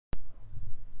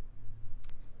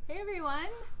Hey everyone,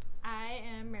 I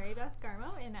am Marybeth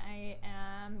Garmoe and I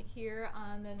am here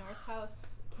on the North House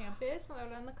campus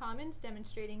out on the Commons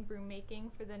demonstrating broom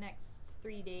making for the next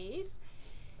 3 days.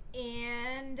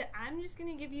 And I'm just going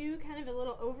to give you kind of a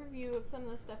little overview of some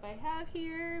of the stuff I have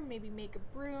here, maybe make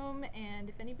a broom, and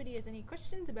if anybody has any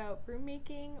questions about broom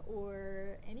making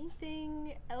or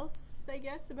anything else, I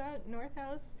guess, about North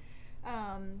House,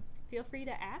 feel free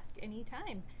to ask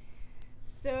anytime.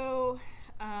 So,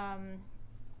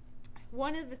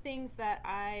 one of the things that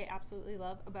I absolutely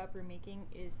love about broom making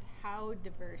is how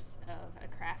diverse of a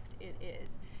craft it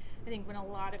is. I think when a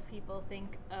lot of people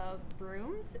think of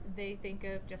brooms, they think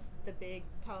of just the big,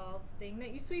 tall thing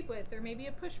that you sweep with, or maybe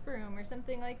a push broom or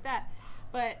something like that.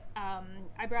 But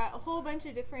I brought a whole bunch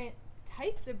of different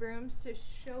types of brooms to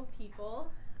show people.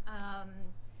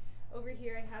 Over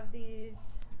here I have these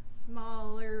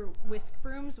smaller whisk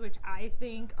brooms, which I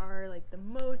think are like the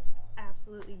most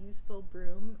absolutely useful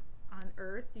broom on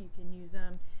earth. You can use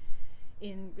them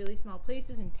in really small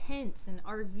places, in tents and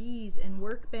RVs and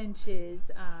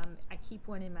workbenches. I keep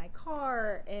one in my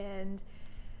car, and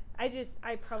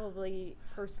I probably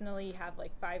personally have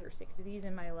like 5 or 6 of these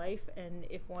in my life, and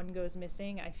if one goes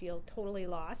missing, I feel totally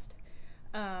lost.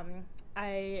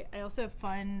 I also have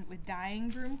fun with dyeing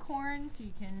broom corn, so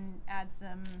you can add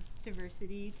some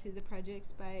diversity to the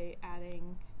projects by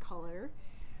adding color.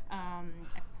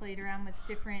 I've played around with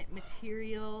different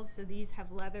materials, so these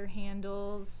have leather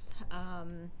handles.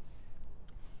 And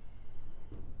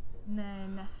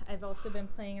then I've also been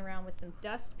playing around with some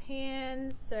dust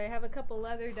pans. So I have a couple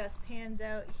leather dust pans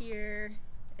out here.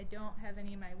 I don't have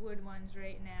any of my wood ones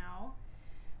right now.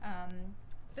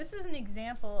 This is an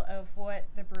example of what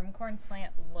the broomcorn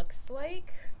plant looks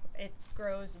like. It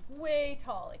grows way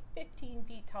tall, like 15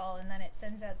 feet tall, and then it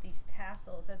sends out these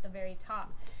tassels at the very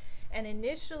top. And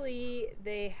initially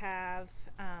they have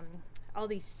all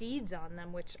these seeds on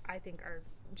them, which I think are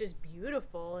just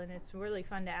beautiful, and it's really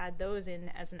fun to add those in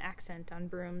as an accent on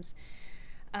brooms.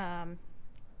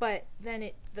 But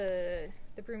then the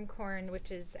broomcorn,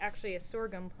 which is actually a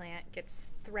sorghum plant,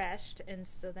 gets threshed, and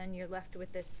so then you're left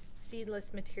with this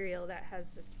seedless material that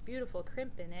has this beautiful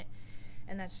crimp in it,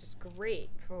 and that's just great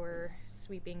for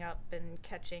sweeping up and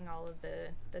catching all of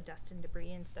the dust and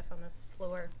debris and stuff on this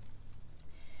floor.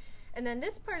 And then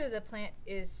this part of the plant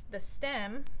is the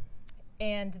stem,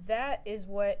 and that is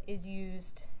what is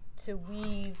used to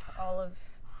weave all of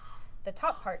the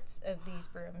top parts of these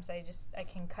brooms. I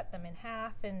can cut them in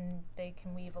half and they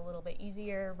can weave a little bit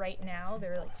easier. Right now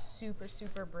they're like super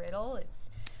brittle. It's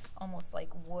almost like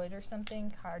wood or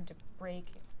something, hard to break,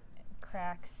 it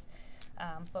cracks.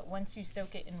 But once you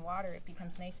soak it in water, it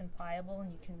becomes nice and pliable,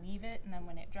 and you can weave it, and then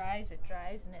when it dries,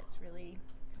 and it's really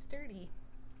sturdy.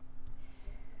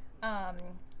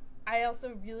 I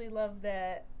also really love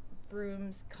that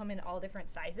brooms come in all different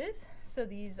sizes. So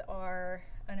these are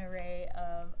an array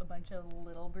of a bunch of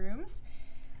little brooms.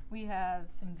 We have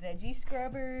some veggie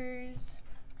scrubbers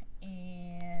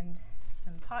and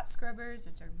some pot scrubbers,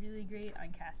 which are really great on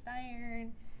cast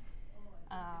iron.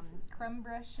 Crumb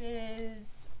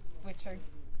brushes, which are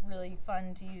really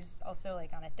fun to use also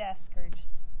like on a desk or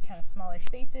just kind of smaller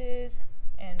spaces.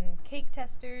 And cake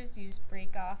testers, you just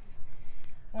break off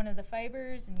one of the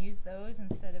fibers and use those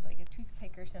instead of like a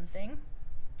toothpick or something.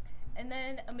 And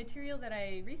then a material that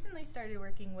I recently started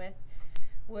working with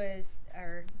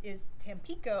is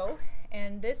Tampico,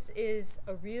 and this is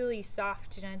a really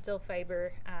soft, gentle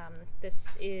fiber.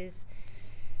 This is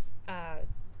it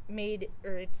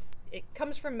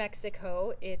comes from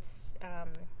Mexico. It's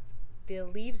the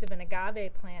leaves of an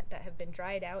agave plant that have been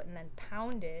dried out and then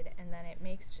pounded, and then it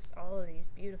makes just all of these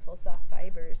beautiful soft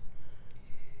fibers.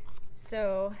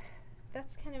 So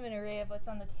that's kind of an array of what's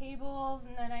on the tables,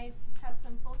 and then I have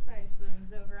some full-size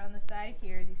brooms over on the side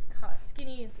here. These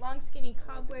long skinny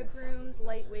cobweb brooms,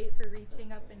 lightweight for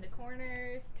reaching up into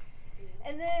corners.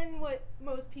 And then what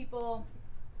most people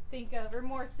think of, or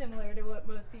more similar to what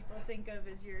most people think of,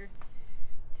 is your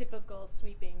typical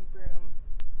sweeping broom.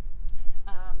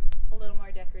 A little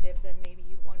more decorative than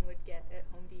maybe one would get at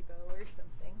Home Depot or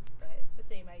something, but the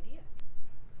same idea.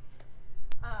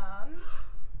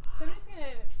 So I'm just going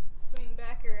to swing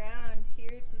back around here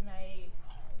to my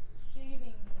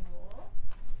shaving tool.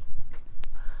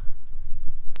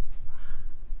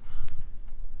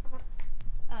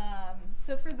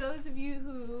 So for those of you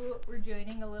who were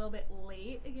joining a little bit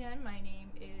late, again, my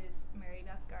name is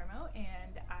Marybeth Garmoe,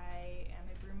 and I am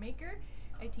a broom maker.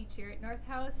 I teach here at North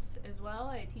House as well.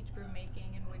 I teach broom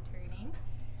making and wood turning.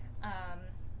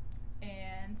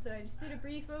 And so I just did a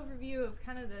brief overview of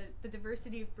kind of the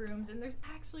diversity of brooms, and there's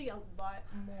actually a lot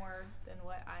more than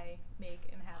what I make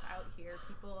and have out here.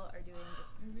 People are doing just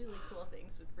really cool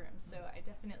things with brooms. So I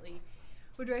definitely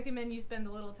would recommend you spend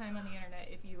a little time on the internet.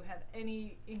 If you have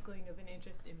any inkling of an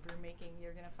interest in broom making,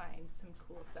 you're gonna find some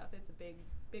cool stuff. It's a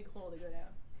big hole to go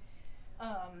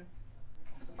down.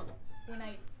 When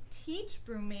I teach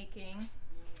broom making,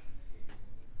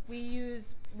 we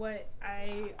use what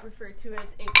I refer to as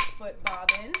a foot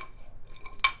bobbin,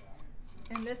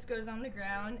 and this goes on the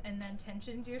ground and then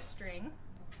tensions your string,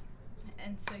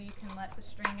 and so you can let the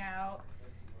string out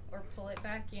or pull it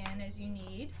back in as you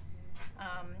need.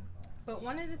 But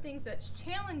one of the things that's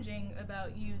challenging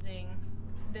about using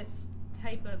this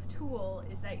type of tool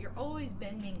is that you're always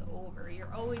bending over.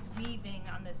 You're always weaving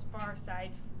on this far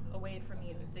side away from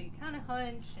you. So you kind of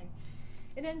hunch, and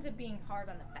it ends up being hard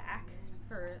on the back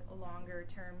for a longer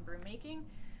term broom making.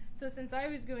 So since I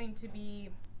was going to be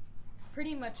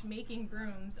pretty much making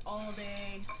brooms all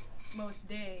day, most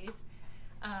days,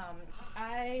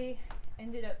 I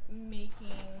ended up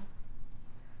making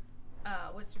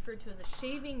what's referred to as a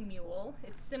shaving mule.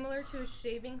 It's similar to a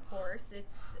shaving horse.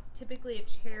 It's typically a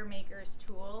chair maker's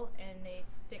tool, and they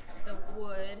stick the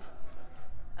wood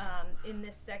in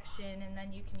this section, and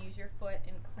then you can use your foot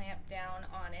and clamp down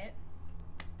on it.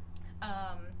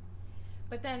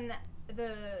 But then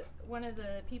one of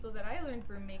the people that I learned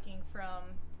broom making from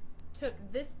took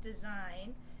this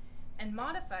design and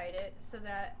modified it so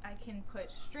that I can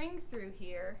put string through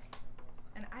here,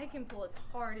 and I can pull as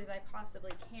hard as I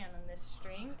possibly can on this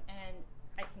string, and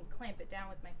I can clamp it down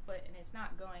with my foot, and it's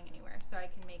not going anywhere. So I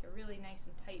can make a really nice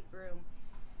and tight broom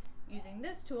using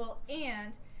this tool,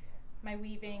 and my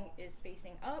weaving is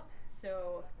facing up,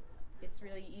 so it's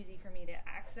really easy for me to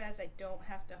access. I don't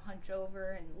have to hunch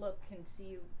over and look and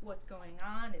see what's going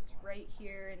on. It's right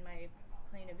here in my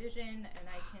plane of vision, and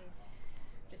I can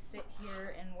just sit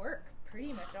here and work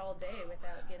pretty much all day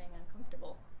without getting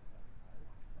uncomfortable.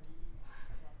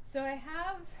 So I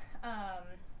have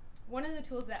one of the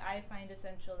tools that I find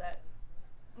essential that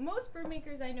most broom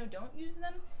makers I know don't use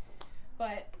them,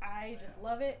 but I just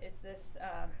love it. It's this,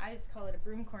 I just call it a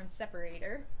broom corn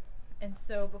separator. And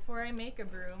so before I make a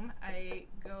broom, I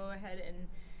go ahead and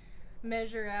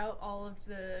measure out all of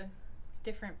the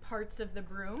different parts of the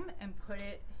broom and put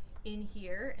it in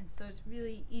here. And so it's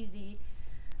really easy.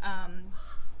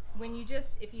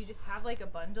 If you just have like a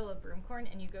bundle of broom corn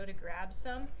and you go to grab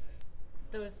some,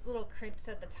 those little crimps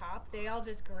at the top, they all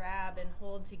just grab and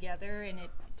hold together, and it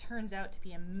turns out to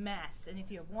be a mess. And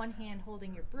if you have one hand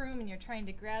holding your broom and you're trying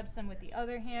to grab some with the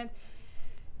other hand,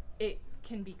 it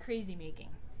can be crazy making.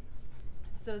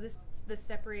 So this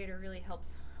separator really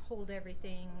helps hold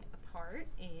everything apart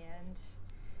and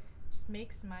just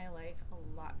makes my life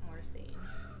a lot more sane.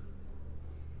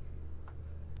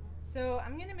 So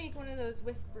I'm gonna make one of those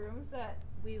whisk brooms that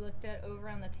we looked at over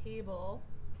on the table.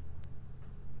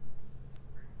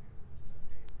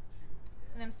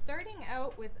 And I'm starting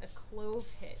out with a clove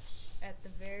hitch at the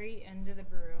very end of the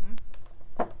broom,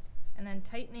 and then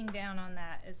tightening down on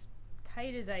that as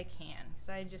tight as I can,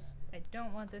 because I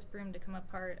don't want this broom to come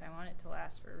apart. I want it to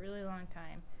last for a really long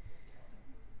time.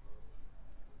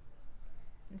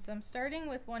 And so I'm starting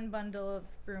with one bundle of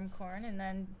broom corn and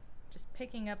then just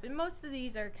picking up, and most of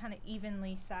these are kind of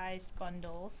evenly sized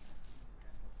bundles.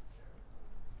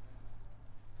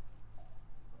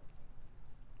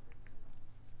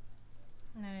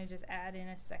 And then I just add in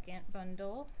a second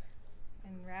bundle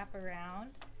and wrap around.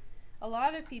 A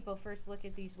lot of people first look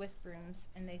at these whisk brooms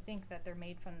and they think that they're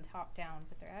made from the top down,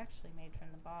 but they're actually made from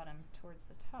the bottom towards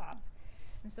the top.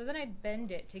 And so then I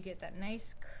bend it to get that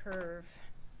nice curve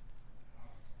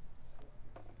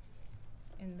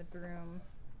in the broom,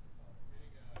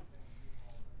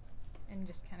 and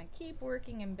just kind of keep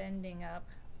working and bending up.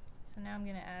 So now I'm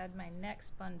going to add my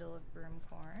next bundle of broom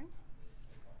corn.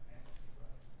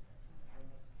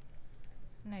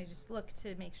 And I just look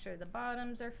to make sure the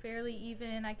bottoms are fairly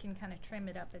even. I can kind of trim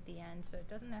it up at the end so it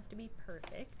doesn't have to be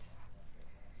perfect.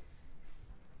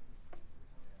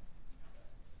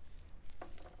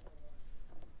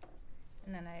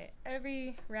 And then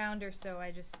every round or so I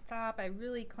just stop, I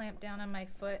really clamp down on my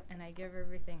foot, and I give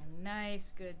everything a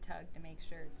nice good tug to make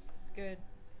sure it's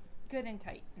good and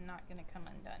tight and not going to come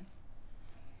undone.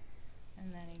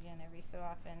 And then again, every so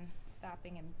often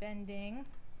stopping and bending.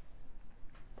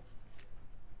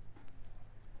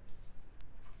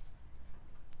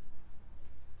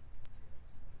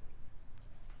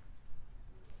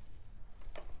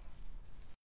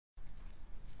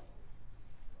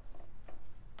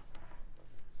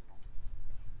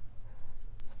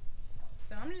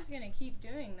 So I'm just going to keep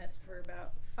doing this for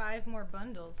about 5 more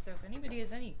bundles. So if anybody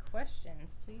has any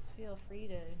questions, please feel free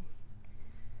to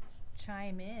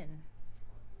chime in.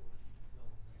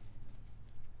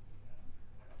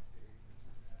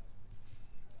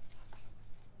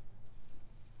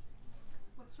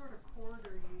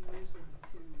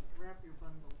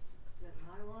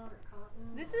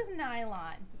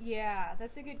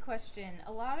 that's a good question.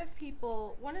 A lot of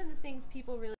people, one of the things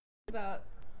people really like about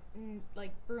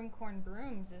like broomcorn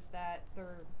brooms is that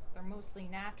they're mostly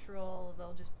natural.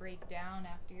 They'll just break down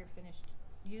after you're finished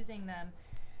using them.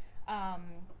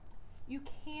 You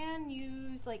can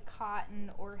use like cotton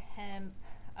or hemp,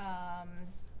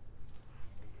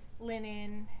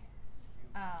 linen,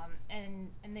 and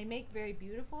they make very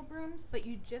beautiful brooms, but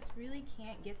you just really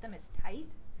can't get them as tight.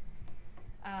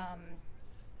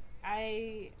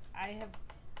 I have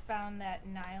found that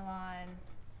nylon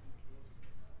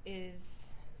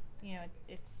is, you know,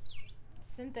 it's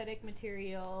synthetic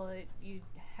material. You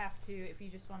have to, if you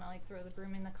just want to like throw the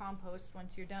broom in the compost,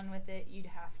 once you're done with it, you'd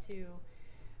have to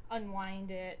unwind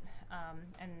it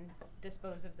and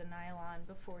dispose of the nylon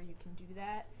before you can do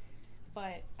that.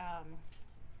 But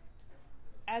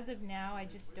as of now, I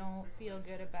just don't feel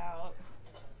good about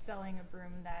selling a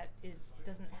broom that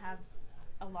doesn't have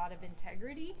a lot of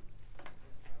integrity.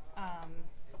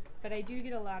 But I do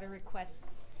get a lot of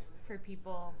requests for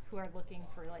people who are looking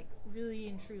for like really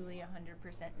and truly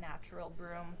 100% natural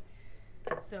broom.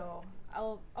 So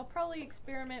I'll probably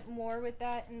experiment more with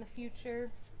that in the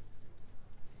future.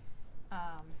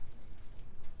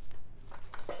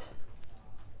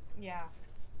 Yeah.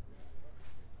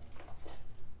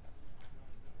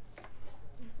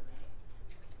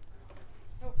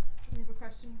 Oh, we have a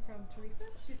question from Teresa.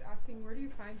 She's asking, where do you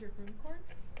find your broom corn?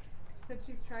 She said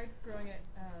she's tried growing it,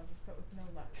 but with no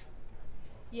luck.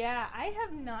 Yeah, I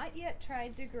have not yet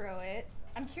tried to grow it.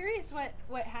 I'm curious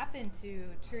what happened to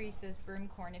Teresa's broom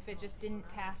corn, if it just didn't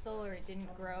tassel or it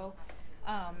didn't grow.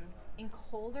 In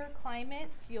colder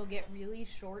climates, you'll get really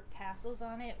short tassels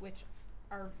on it, which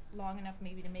are long enough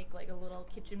maybe to make like a little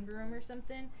kitchen broom or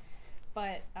something.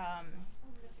 But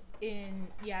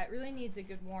it really needs a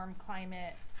good warm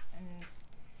climate. And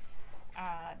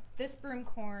this broom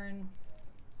corn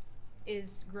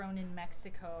is grown in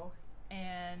Mexico,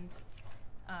 and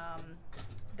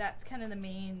that's kind of the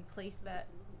main place that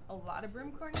a lot of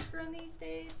broom corn is grown these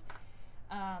days.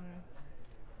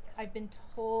 I've been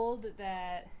told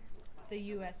that the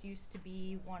U.S. used to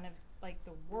be one of like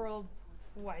the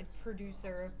worldwide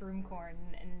producer of broom corn,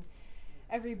 and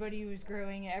everybody was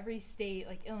growing. Every state,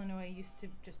 like Illinois, used to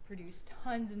just produce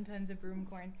tons and tons of broom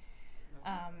corn.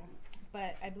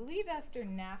 But I believe after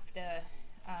NAFTA,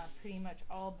 pretty much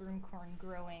all broom corn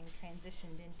growing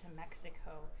transitioned into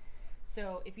Mexico.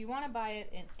 So if you want to buy it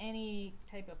in any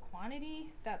type of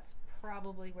quantity, that's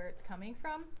probably where it's coming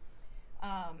from.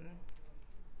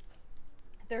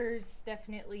 There's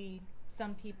definitely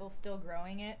some people still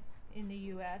growing it in the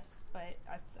US, but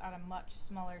it's on a much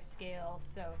smaller scale.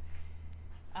 So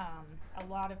a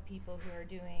lot of people who are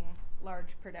doing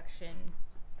large production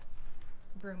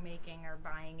broom making are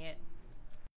buying it.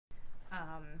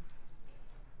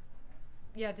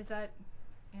 Yeah, does that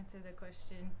answer the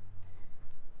question?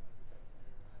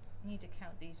 I need to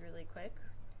count these really quick.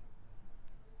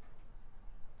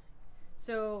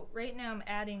 So right now I'm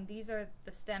adding, these are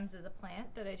the stems of the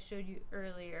plant that I showed you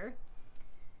earlier.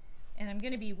 And I'm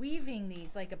going to be weaving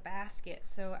these like a basket.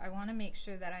 So I want to make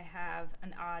sure that I have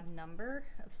an odd number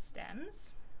of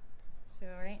stems. So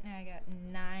right now I got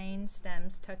 9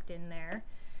 stems tucked in there.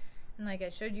 And like I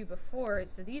showed you before,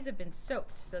 so these have been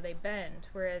soaked, so they bend.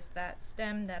 Whereas that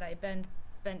stem that I bent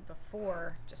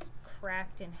before just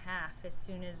cracked in half as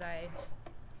soon as I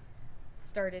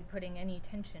started putting any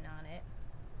tension on it.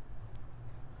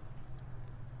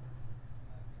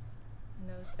 And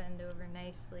those bend over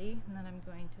nicely, and then I'm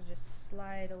going to just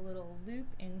slide a little loop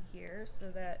in here so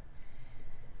that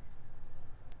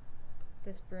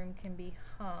this broom can be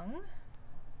hung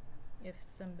if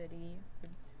somebody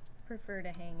would prefer to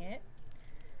hang it.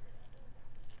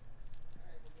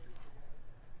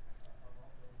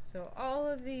 So all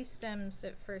of these stems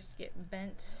at first get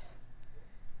bent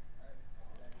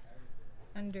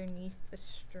underneath the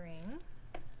string.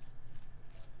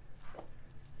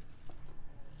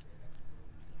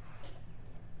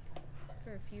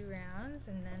 For a few rounds,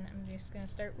 and then I'm just going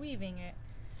to start weaving it.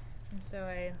 And so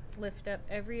I lift up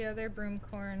every other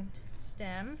broomcorn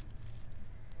stem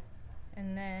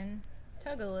and then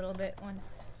tug a little bit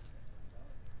once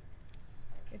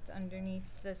it's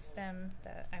underneath the stem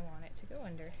that I want it to go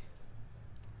under.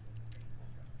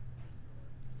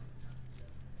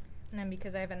 And then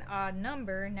because I have an odd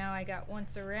number, now I got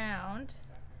once around,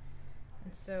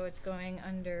 and so it's going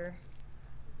under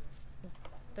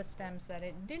the stems that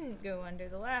it didn't go under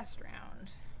the last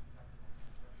round.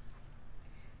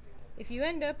 If you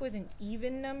end up with an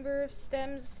even number of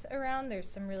stems around, there's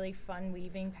some really fun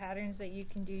weaving patterns that you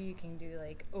can do. You can do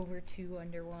like over 2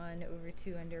 under 1, over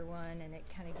 2 under 1, and it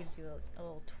kind of gives you a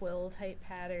little twill type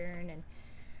pattern. And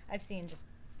I've seen just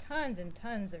tons and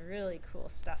tons of really cool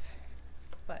stuff,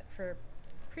 but for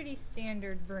pretty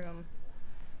standard broom,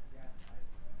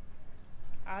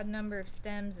 odd number of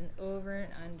stems and over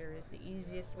and under is the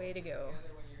easiest way to go.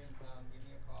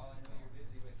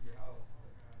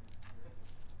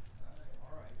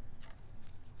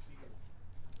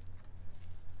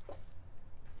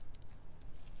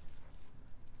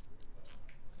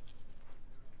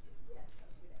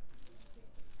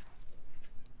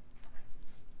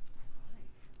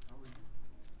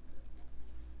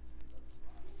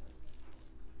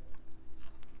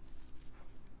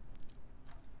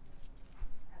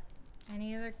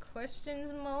 Any other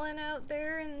questions mulling out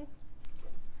there in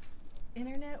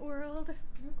internet world?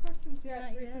 No questions yet.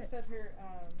 Not Teresa yet. said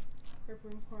her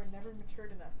broom corn never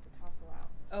matured enough to tossle out.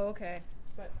 Oh, okay.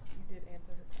 But you did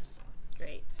answer her question.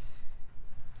 Great.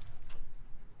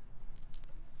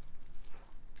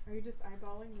 Are you just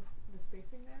eyeballing the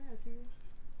spacing there as you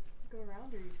go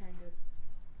around, or are you trying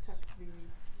to tuck the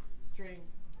string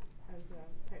as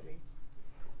tightly?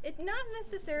 It not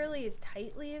necessarily as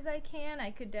tightly as I can.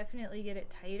 I could definitely get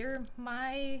it tighter.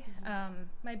 My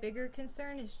my bigger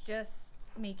concern is just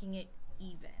making it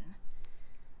even.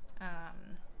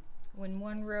 When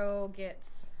one row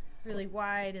gets really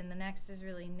wide and the next is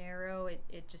really narrow,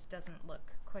 it just doesn't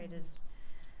look quite as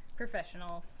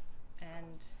professional.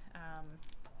 And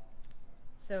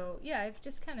so yeah, I've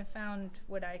just kind of found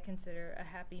what I consider a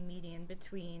happy median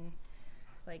between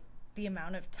like the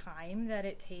amount of time that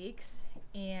it takes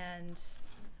and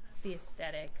the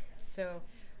aesthetic. So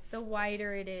the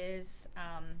wider it is,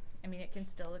 I mean, it can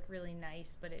still look really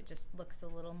nice, but it just looks a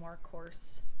little more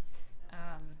coarse.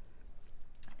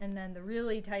 And then the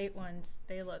really tight ones,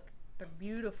 they're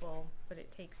beautiful, but it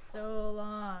takes so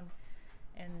long,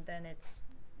 and then it's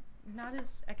not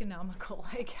as economical,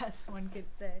 I guess one could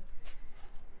say.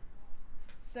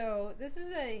 So this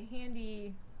is a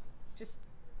handy, just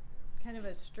kind of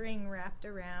a string wrapped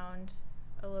around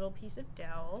a little piece of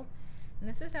dowel, and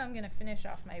this is how I'm going to finish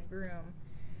off my broom.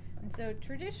 And so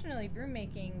traditionally broom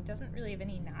making doesn't really have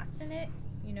any knots in it.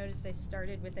 You notice I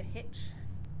started with a hitch,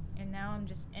 and now I'm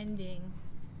just ending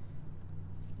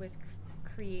with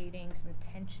creating some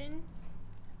tension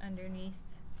underneath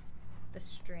the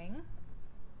string.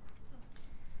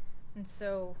 And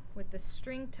so with the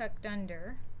string tucked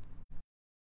under,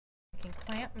 I can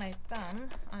clamp my thumb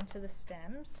onto the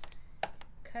stems,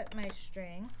 cut my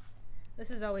string.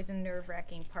 This is always a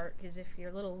nerve-wracking part, because if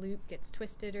your little loop gets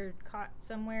twisted or caught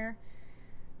somewhere,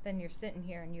 then you're sitting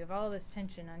here and you have all this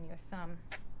tension on your thumb,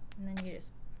 and then you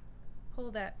just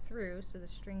pull that through so the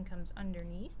string comes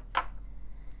underneath,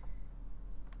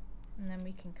 and then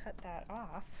we can cut that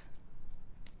off.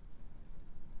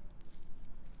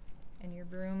 And your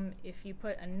broom, if you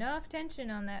put enough tension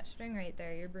on that string right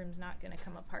there, your broom's not going to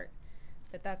come apart.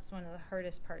 But that's one of the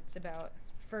hardest parts about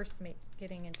first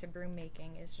getting into broom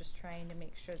making, is just trying to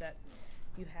make sure that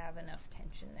you have enough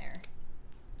tension there.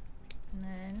 And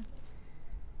then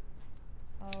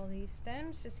all these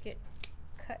stems just get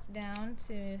cut down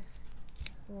to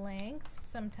length.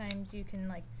 Sometimes you can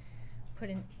like put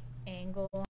an angle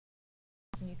on,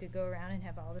 and you could go around and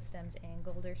have all the stems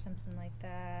angled or something like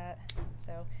that.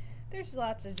 So there's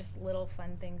lots of just little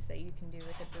fun things that you can do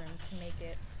with a broom to make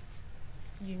it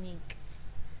unique.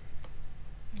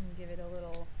 And give it a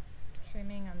little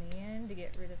trimming on the end to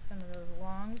get rid of some of those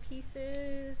long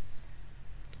pieces.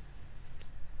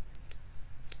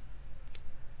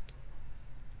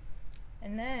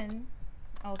 And then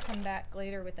I'll come back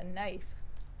later with a knife,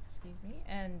 excuse me,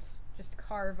 and just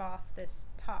carve off this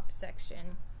top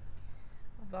section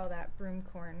of all that broom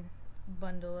corn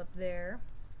bundle up there.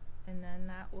 And then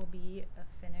that will be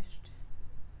a finished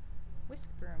whisk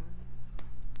broom.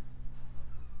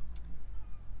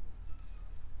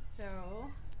 So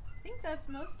I think that's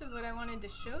most of what I wanted to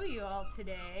show you all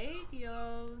today. Do you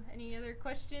all any other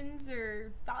questions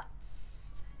or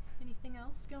thoughts? Anything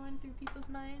else going through people's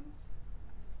minds?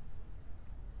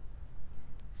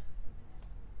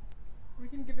 We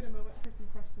can give it a moment for some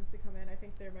questions to come in. I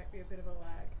think there might be a bit of a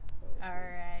lag. So we'll All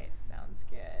right, sounds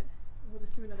good. We'll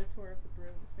just do another tour of the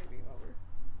brooms maybe while we're